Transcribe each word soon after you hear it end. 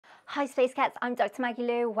Hi Space Cats, I'm Dr. Maggie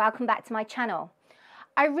Lou. Welcome back to my channel.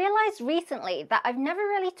 I realized recently that I've never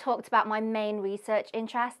really talked about my main research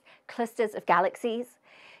interest, clusters of galaxies.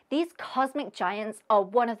 These cosmic giants are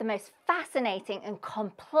one of the most fascinating and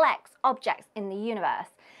complex objects in the universe,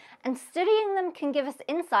 and studying them can give us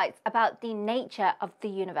insights about the nature of the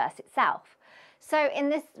universe itself. So in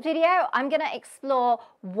this video, I'm going to explore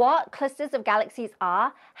what clusters of galaxies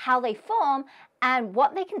are, how they form, and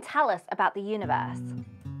what they can tell us about the universe.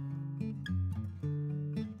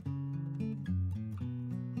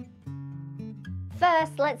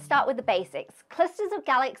 First, let's start with the basics. Clusters of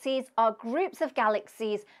galaxies are groups of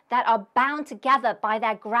galaxies that are bound together by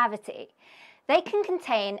their gravity. They can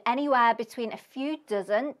contain anywhere between a few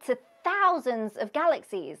dozen to thousands of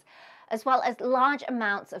galaxies, as well as large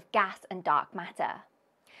amounts of gas and dark matter.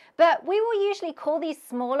 But we will usually call these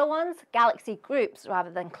smaller ones galaxy groups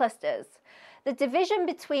rather than clusters. The division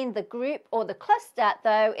between the group or the cluster,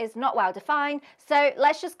 though, is not well defined, so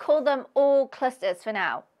let's just call them all clusters for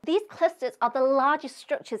now. These clusters are the largest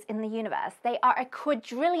structures in the universe. They are a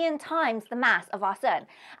quadrillion times the mass of our Sun,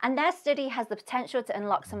 and their study has the potential to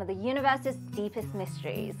unlock some of the universe's deepest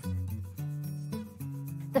mysteries.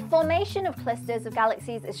 The formation of clusters of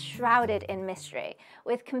galaxies is shrouded in mystery,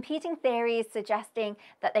 with competing theories suggesting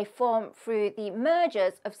that they form through the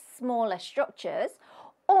mergers of smaller structures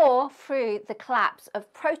or through the collapse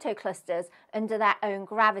of protoclusters under their own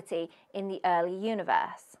gravity in the early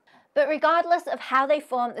universe. But regardless of how they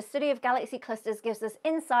form, the study of galaxy clusters gives us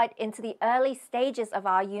insight into the early stages of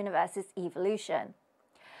our universe's evolution.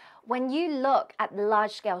 When you look at the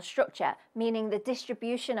large-scale structure, meaning the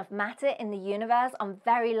distribution of matter in the universe on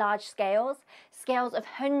very large scales, scales of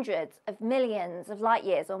hundreds of millions of light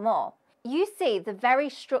years or more, you see the very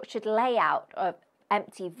structured layout of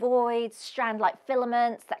empty voids, strand-like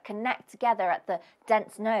filaments that connect together at the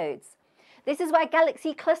dense nodes. This is where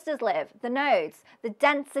galaxy clusters live, the nodes, the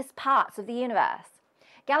densest parts of the universe.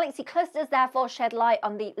 Galaxy clusters therefore shed light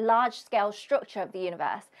on the large-scale structure of the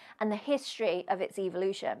universe and the history of its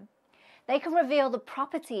evolution. They can reveal the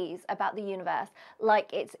properties about the universe,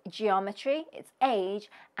 like its geometry, its age,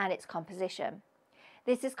 and its composition.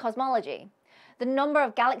 This is cosmology. The number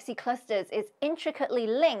of galaxy clusters is intricately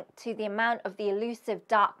linked to the amount of the elusive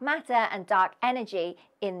dark matter and dark energy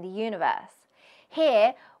in the universe.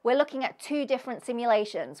 Here, we're looking at two different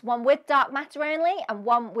simulations, one with dark matter only and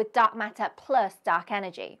one with dark matter plus dark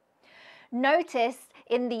energy. Notice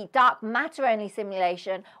in the dark matter only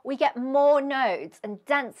simulation, we get more nodes and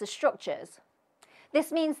denser structures.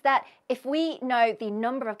 This means that if we know the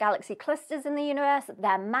number of galaxy clusters in the universe,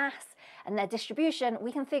 their mass, and their distribution,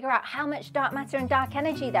 we can figure out how much dark matter and dark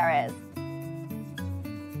energy there is.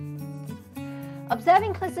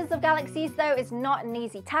 Observing clusters of galaxies, though, is not an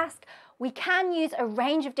easy task. We can use a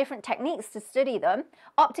range of different techniques to study them.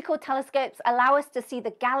 Optical telescopes allow us to see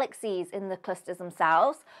the galaxies in the clusters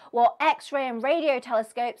themselves, while X-ray and radio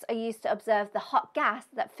telescopes are used to observe the hot gas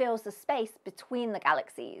that fills the space between the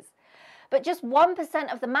galaxies. But just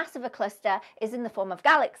 1% of the mass of a cluster is in the form of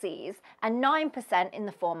galaxies, and 9% in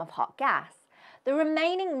the form of hot gas. The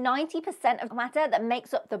remaining 90% of matter that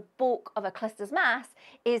makes up the bulk of a cluster's mass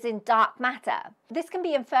is in dark matter. This can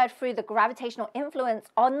be inferred through the gravitational influence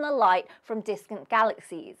on the light from distant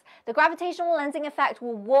galaxies. The gravitational lensing effect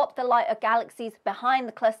will warp the light of galaxies behind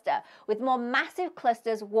the cluster, with more massive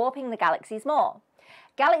clusters warping the galaxies more.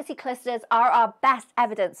 Galaxy clusters are our best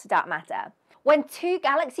evidence for dark matter. When two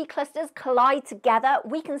galaxy clusters collide together,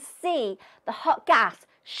 we can see the hot gas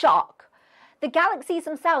shock. The galaxies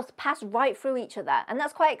themselves pass right through each other, and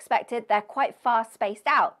that's quite expected. They're quite far spaced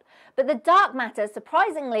out. But the dark matter,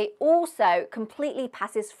 surprisingly, also completely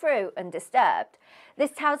passes through undisturbed.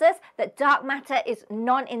 This tells us that dark matter is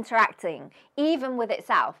non-interacting, even with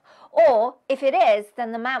itself. Or, if it is,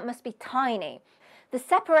 then the amount must be tiny. The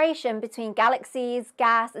separation between galaxies,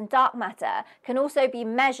 gas, and dark matter can also be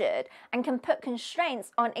measured and can put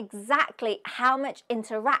constraints on exactly how much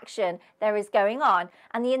interaction there is going on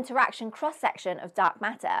and the interaction cross-section of dark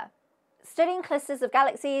matter. Studying clusters of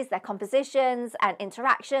galaxies, their compositions and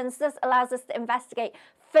interactions thus allows us to investigate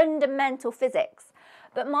fundamental physics.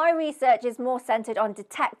 But my research is more centered on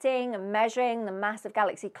detecting and measuring the mass of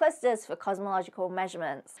galaxy clusters for cosmological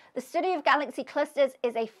measurements. The study of galaxy clusters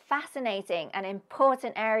is a fascinating and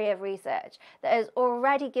important area of research that has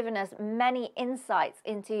already given us many insights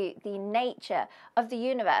into the nature of the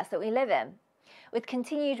universe that we live in. With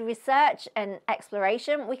continued research and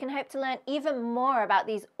exploration, we can hope to learn even more about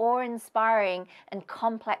these awe-inspiring and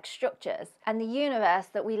complex structures and the universe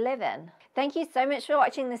that we live in. Thank you so much for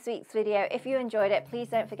watching this week's video. If you enjoyed it, please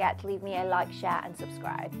don't forget to leave me a like, share, and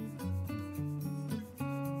subscribe.